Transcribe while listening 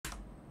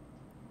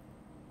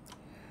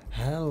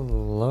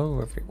Hello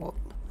everyone,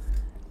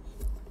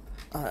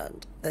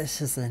 and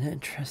this is an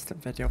interesting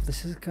video.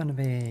 This is going to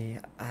be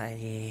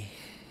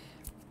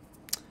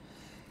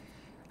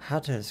how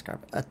to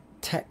describe a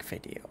tech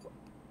video.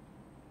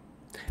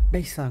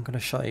 Basically, I'm going to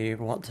show you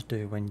what to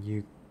do when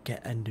you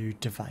get a new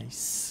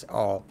device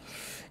or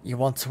you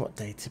want to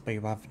update it but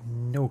you have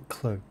no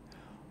clue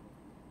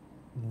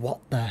what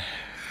the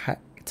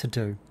heck to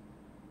do.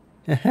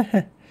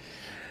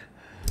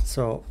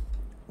 So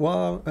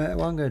what I'm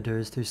going to do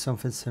is do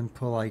something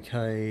simple like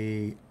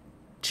a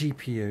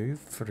GPU,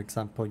 for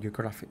example, your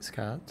graphics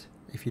card,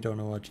 if you don't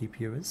know what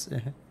GPU is.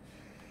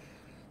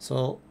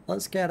 So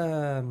let's get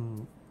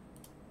so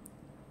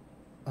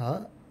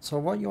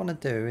what you want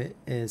to do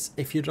is,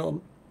 if you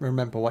don't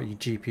remember what your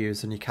GPU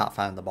is and you can't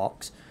find the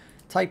box,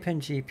 type in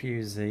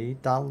GPU-Z,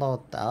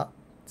 download that.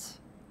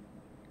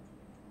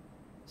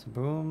 So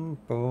boom,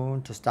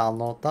 just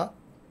download that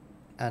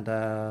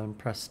and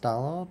press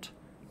download.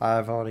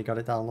 I've already got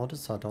it downloaded,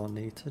 so I don't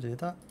need to do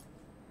that.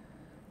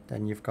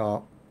 Then you've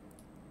got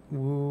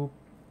then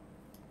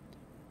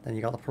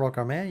you got the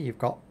program here. You've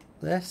got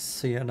this,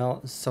 so you know.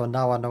 So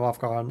now I know I've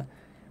got an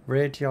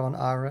Radeon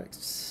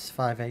RX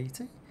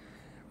 580,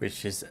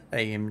 which is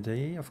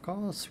AMD, of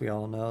course. We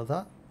all know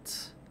that.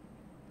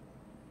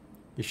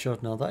 You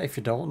should know that. If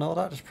you don't know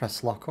that, just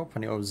press lock up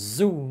and it'll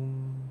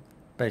zoom.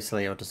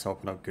 Basically, it'll just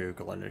open up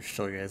Google and it'll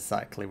show you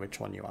exactly which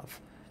one you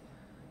have.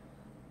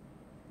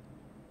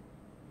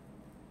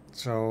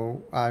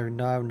 So I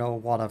now know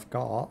what I've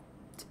got.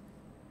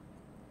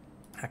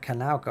 I can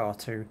now go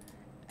to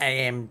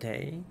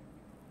AMD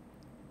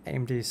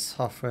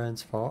software and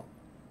support.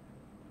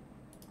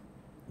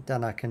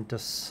 Then I can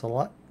just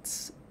select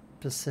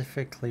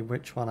specifically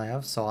which one I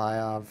have. So I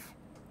have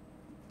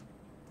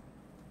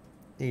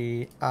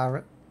the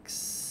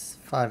RX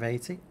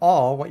 580.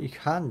 Or what you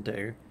can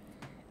do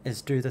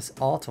is do this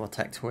auto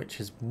detect, which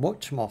is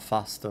much more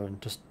faster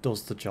and just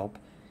does the job.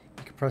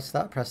 You can press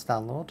that, press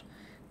download.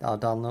 That'll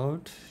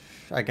download.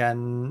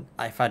 Again,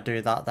 if I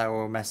do that, that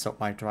will mess up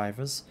my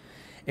drivers.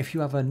 If you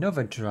have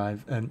another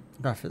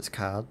graphics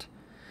card,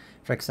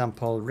 for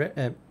example,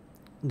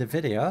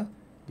 NVIDIA,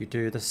 you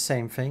do the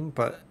same thing,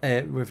 but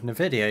with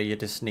NVIDIA, you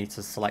just need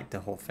to select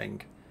the whole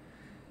thing.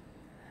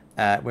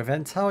 With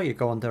Intel, you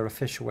go on their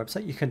official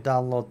website. You can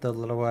download the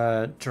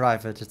little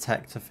driver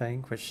detector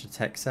thing, which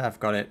detects it.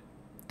 I've got it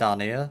down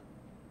here.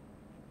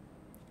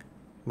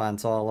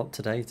 Mine's all up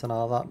to date and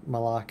all that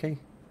malarkey.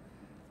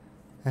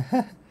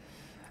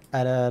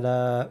 And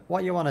then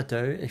what you want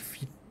to do,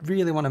 if you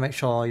really want to make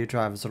sure all your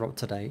drivers are up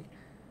to date,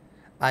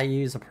 I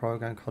use a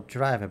program called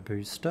Driver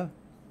Booster.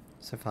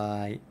 So if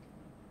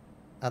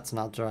that's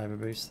not Driver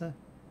Booster.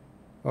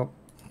 Oh,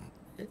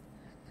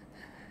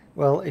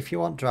 well, if you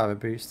want Driver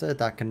Booster,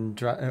 that can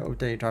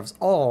update your drivers.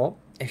 Or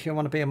if you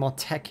want to be a more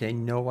techie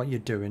and know what you're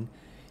doing,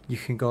 you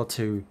can go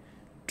to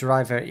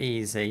Driver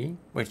Easy,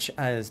 which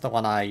is the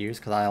one I use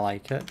because I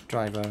like it.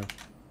 Driver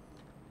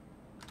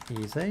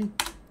Easy.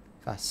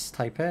 Fast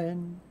type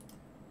in.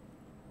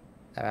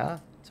 There we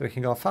are. So we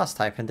can go fast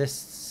type in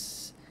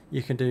this.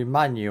 You can do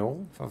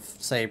manual for,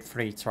 say,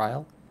 free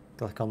trial.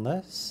 Click on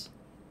this.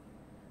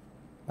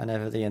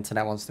 Whenever the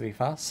internet wants to be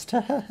fast.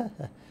 There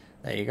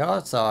you go.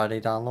 It's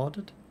already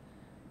downloaded.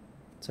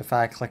 So if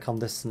I click on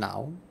this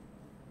now,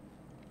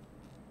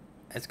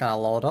 it's going to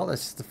load up.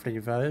 This is the free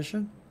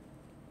version.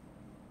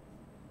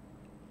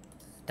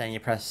 Then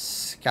you press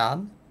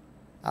scan.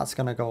 That's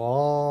going to go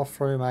all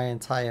through my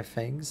entire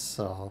thing.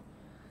 So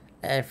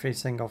every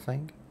single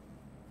thing.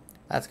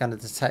 That's going to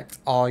detect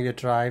all your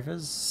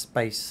drivers.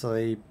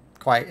 Basically,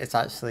 it's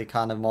actually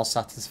kind of more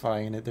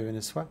satisfying at doing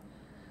this way.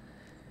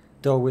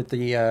 Though with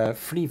the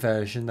free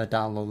version, the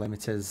download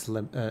limit has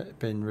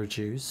been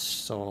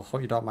reduced, so I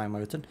hope you don't mind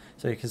waiting.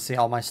 So you can see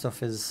all my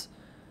stuff is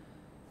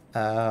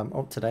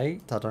up to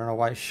date. I don't know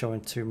why it's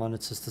showing two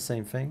monitors the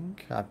same thing.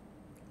 That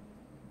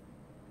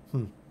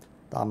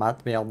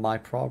might be on my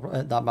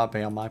problem. That might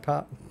be on my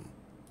part.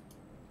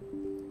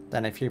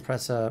 Then if you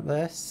press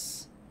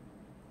this.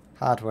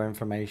 Hardware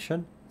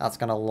information, that's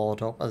going to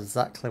load up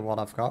exactly what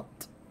I've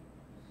got.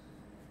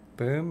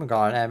 Boom, I've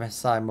got an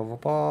MSI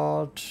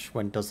motherboard,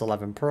 Windows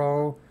 11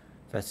 Pro,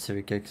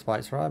 32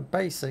 GB RAM,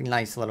 basic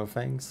nice little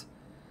things.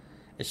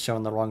 It's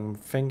showing the wrong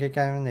thing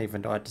again,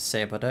 even though I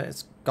disabled it.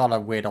 It's got a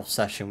weird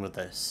obsession with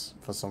this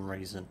for some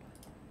reason.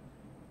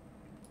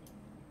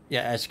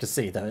 Yeah, as you can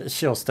see though, it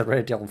shows the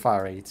Radeon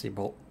 580,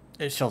 but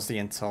it shows the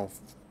Intel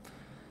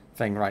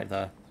thing right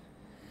there.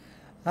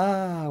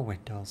 Ah,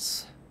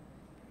 Windows.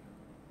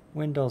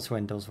 Windows.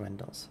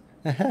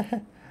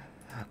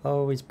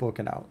 Always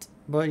bugging out.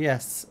 But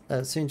yes,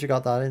 as soon as you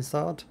got that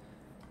installed,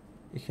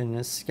 you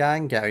can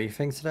scan, get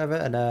everything together,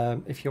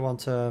 and if you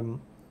want a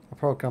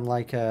program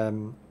like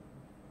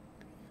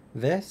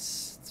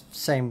this,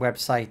 same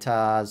website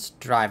as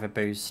Driver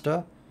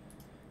Booster.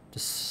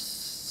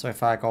 Just so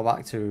if I go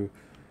back to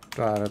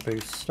Driver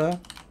Booster,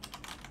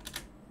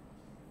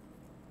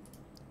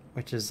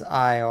 which is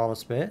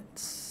iOS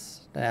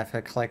bits, then if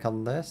I click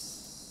on this,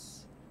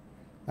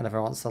 whenever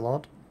it wants to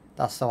load,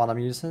 That's the one I'm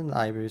using.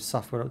 iMovie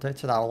Software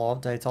Updated. I will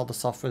update all the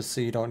software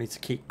so you don't need to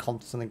keep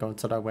constantly going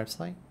to their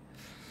website.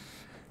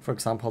 For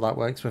example, that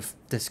works with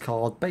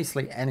Discord,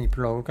 basically any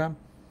program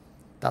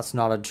that's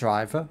not a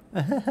driver.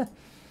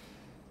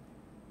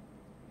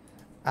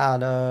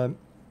 And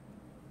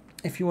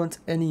if you want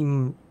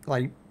any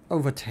like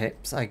other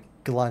tips, I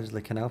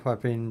gladly can help.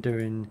 I've been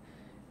doing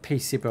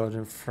PC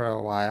building for a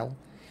while.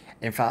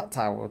 In fact,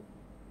 I will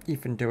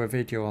even do a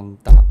video on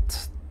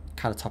that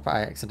kind of topic.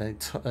 I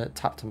accidentally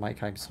tapped the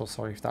mic. I'm so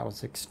sorry if that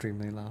was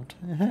extremely loud.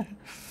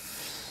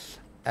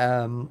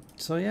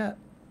 So yeah,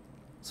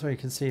 so you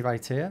can see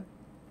right here,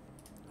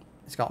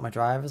 it's got my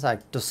drivers. I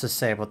just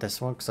disabled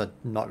this one because I'm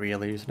not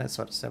really using it,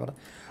 so I disabled it.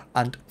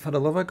 And for the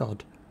love of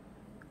God,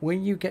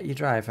 when you get your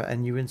driver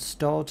and you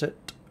installed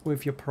it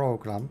with your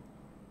program,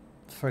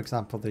 for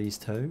example these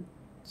two,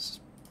 just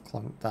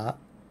clunk that.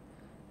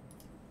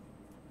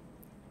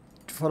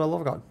 For the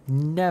love of God,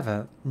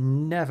 never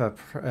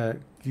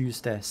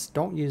use this.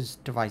 Don't use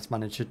Device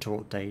Manager to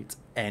update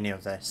any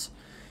of this.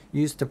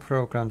 Use the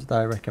programs that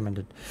I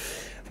recommended.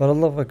 For the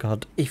love of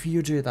God, if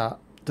you do that,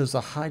 there's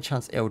a high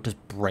chance it'll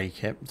just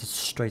break it. Just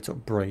straight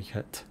up break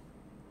it.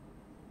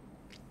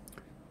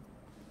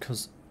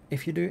 Because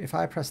if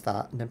I press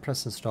that and then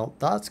press install,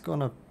 that's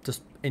gonna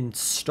just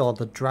install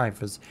the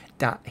drivers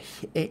that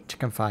it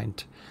can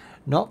find.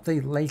 Not the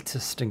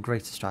latest and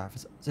greatest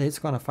drivers. It's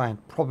gonna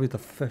find probably the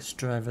first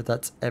driver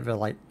that's ever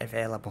like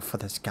available for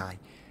this guy.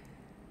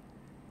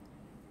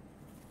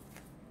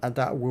 And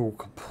that will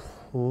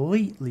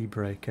completely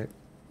break it.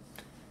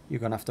 You're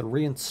gonna have to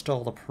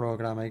reinstall the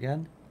program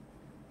again,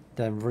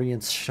 then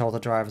reinstall the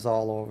drivers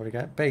all over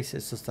again. Basically,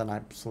 it's just an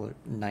absolute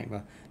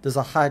nightmare. There's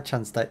a high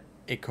chance that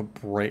it could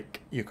break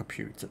your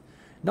computer.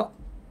 Not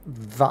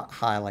that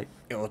high, like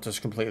it'll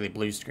just completely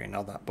blue screen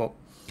or that, but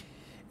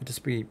it'll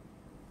just be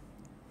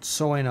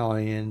so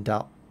annoying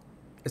that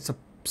it's a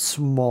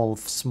small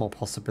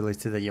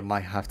possibility that you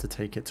might have to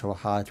take it to a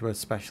hardware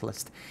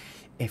specialist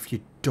if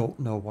you don't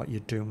know what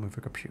you're doing with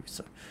a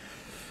computer.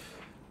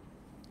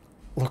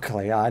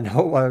 Luckily, I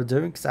know what I'm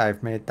doing because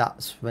I've made that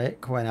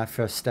mistake when I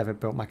first ever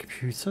built my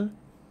computer,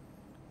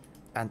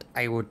 and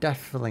I will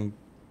definitely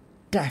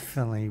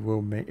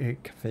will make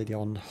a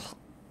video on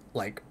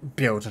like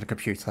building a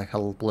computer like a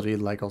bloody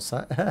Lego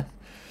set.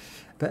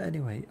 But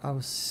anyway,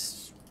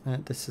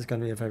 this is going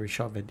to be a very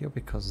short video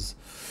because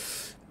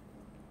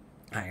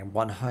I am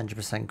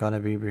 100% going to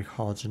be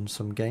recording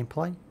some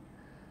gameplay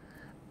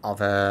of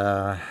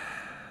that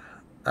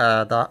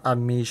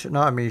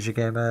Amnesia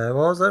game. What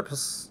was it?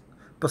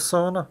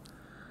 Persona.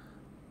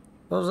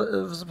 What was it?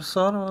 It was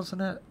Persona,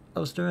 wasn't it? I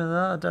was doing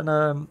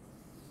that.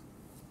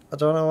 I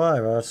don't know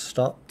why I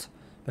stopped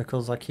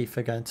because I keep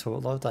forgetting to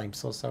upload. I'm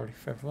so sorry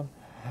for everyone.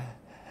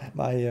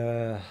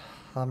 My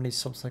how many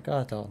subs I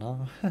got, I don't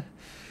know.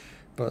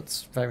 But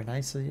it's very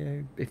nice of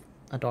you. If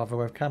I don't have a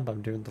webcam, but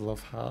I'm doing the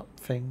love heart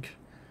thing.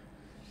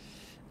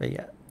 But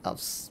yeah, I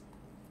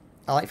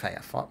like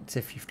Firefox.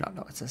 If you've not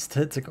noticed,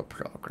 it's a good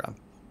program.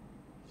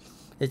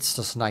 It's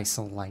just nice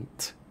and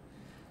light.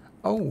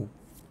 Oh,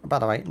 by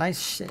the way,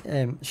 nice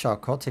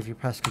shortcut. If you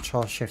press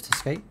Control Shift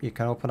Escape, you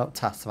can open up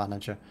Task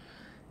Manager,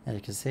 and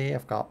you can see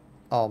I've got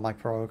all my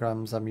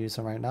programs I'm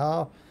using right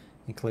now,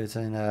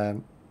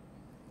 including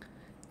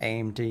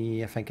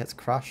AMD. I think it's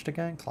crashed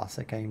again.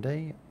 Classic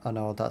AMD. Oh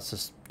no, that's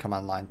just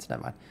command line.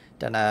 Never mind.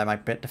 Then my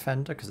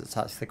Bitdefender, because it's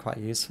actually quite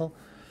useful.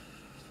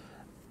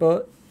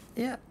 But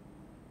yeah,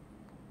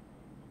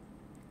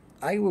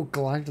 I will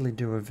gladly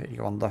do a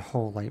video on the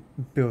whole like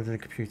building a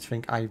computer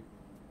thing. I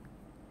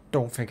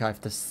don't think I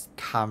have this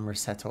camera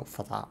set up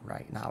for that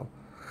right now,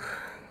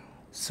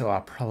 so I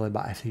probably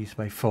might have to use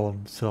my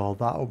phone, so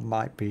that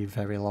might be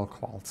very low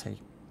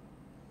quality.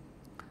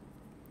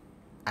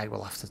 I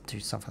will have to do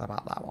something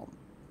about that one.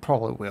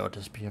 Probably will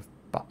just be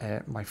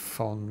my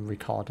phone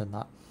recording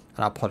that,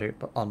 and I'll put it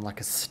on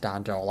like a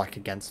stand or like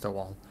against a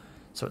wall,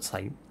 so it's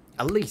like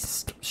at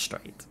least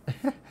straight.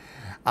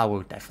 I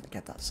will definitely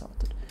get that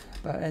sorted.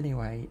 But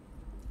anyway,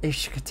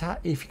 if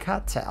you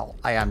can't tell,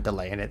 I am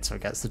delaying it so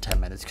it gets to 10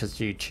 minutes because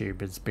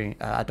YouTube is being...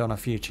 I don't know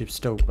if YouTube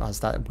still has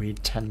that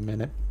weird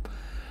 10-minute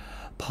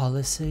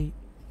policy,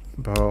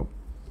 but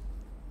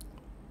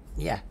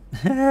yeah.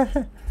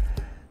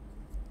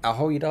 I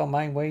hope you don't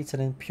mind waiting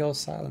in pure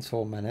silence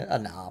for a minute.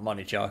 Nah, I'm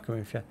only joking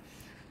with you.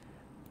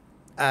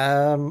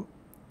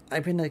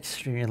 I've been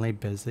extremely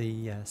busy.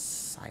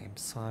 Yes, I am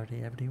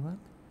sorry, everyone.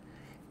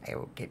 I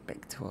will get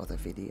back to other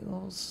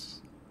videos.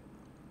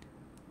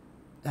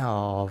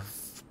 Oh,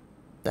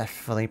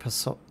 definitely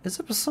Persona. Is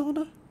it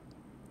Persona?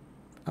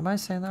 Am I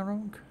saying that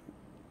wrong?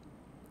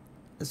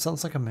 It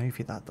sounds like a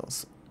movie, that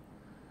does.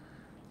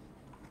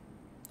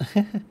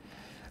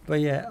 But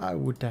yeah, I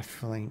would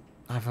definitely...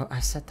 I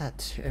said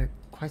that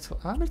quite a...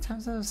 How many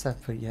times have I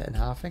said per year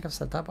now? I think I've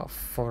said that about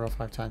 4 or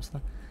 5 times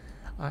now.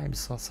 I'm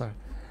so sorry.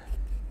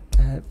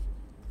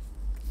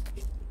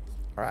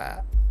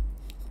 Right.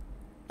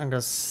 I'm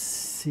gonna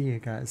see you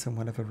guys in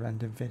whatever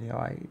random video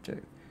I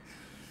do.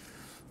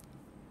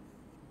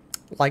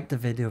 Like the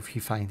video if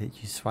you find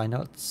it useful. I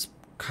know it's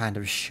kind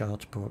of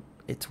short, but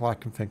it's what I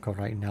can think of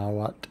right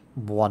now at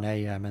 1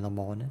 AM in the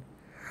morning.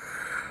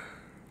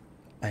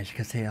 As you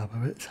can see, I'm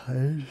a bit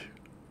tired.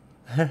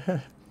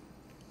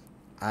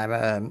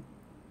 I'm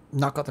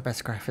not got the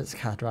best graphics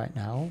card right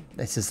now.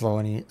 This is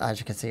only, as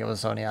you can see, it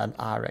was only an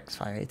RX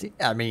 580.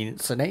 I mean,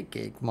 it's an 8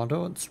 gig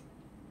model. It's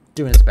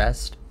doing its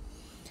best,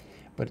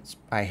 but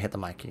I hit the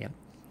mic again.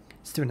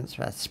 It's doing its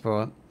best,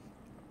 but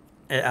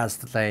it has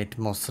delayed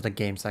most of the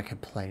games I can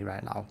play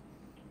right now,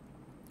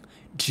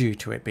 due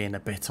to it being a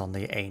bit on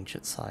the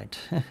ancient side.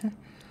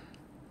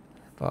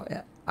 But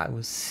yeah, I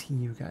will see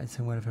you guys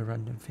in whatever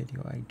random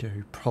video I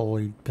do.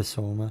 Probably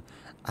Persona,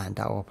 and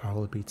that will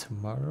probably be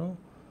tomorrow.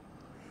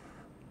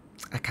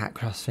 I can't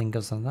cross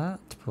fingers on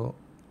that, but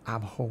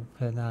I'm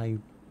hoping I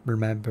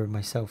remember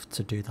myself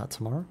to do that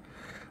tomorrow.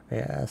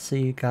 Yeah, I'll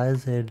see you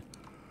guys in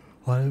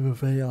whatever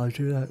video I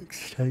do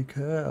next. Take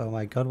care. Oh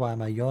my god, why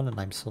am I yawning?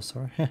 I'm so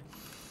sorry.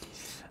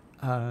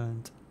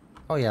 And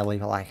oh yeah,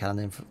 leave a like and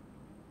then.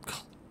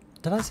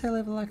 Did I say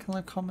leave a like and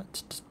leave a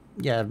comment? Just,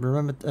 yeah,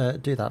 remember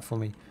do that for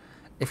me.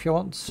 If you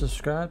want to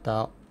subscribe,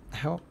 that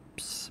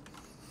helps.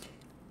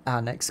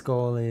 Our next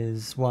goal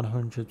is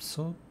 100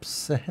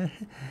 subs.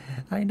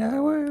 I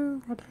know,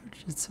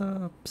 100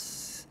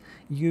 subs.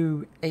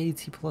 You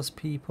 80 plus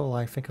people,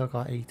 I think I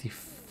got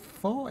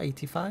 84,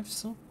 85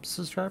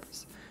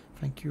 subscribers.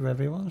 Thank you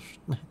everyone.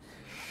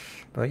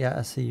 But yeah,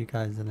 I'll see you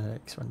guys in the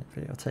next one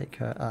video. Take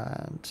care,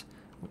 and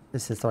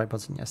this is the right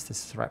button. Yes,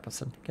 this is the right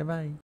button. Goodbye.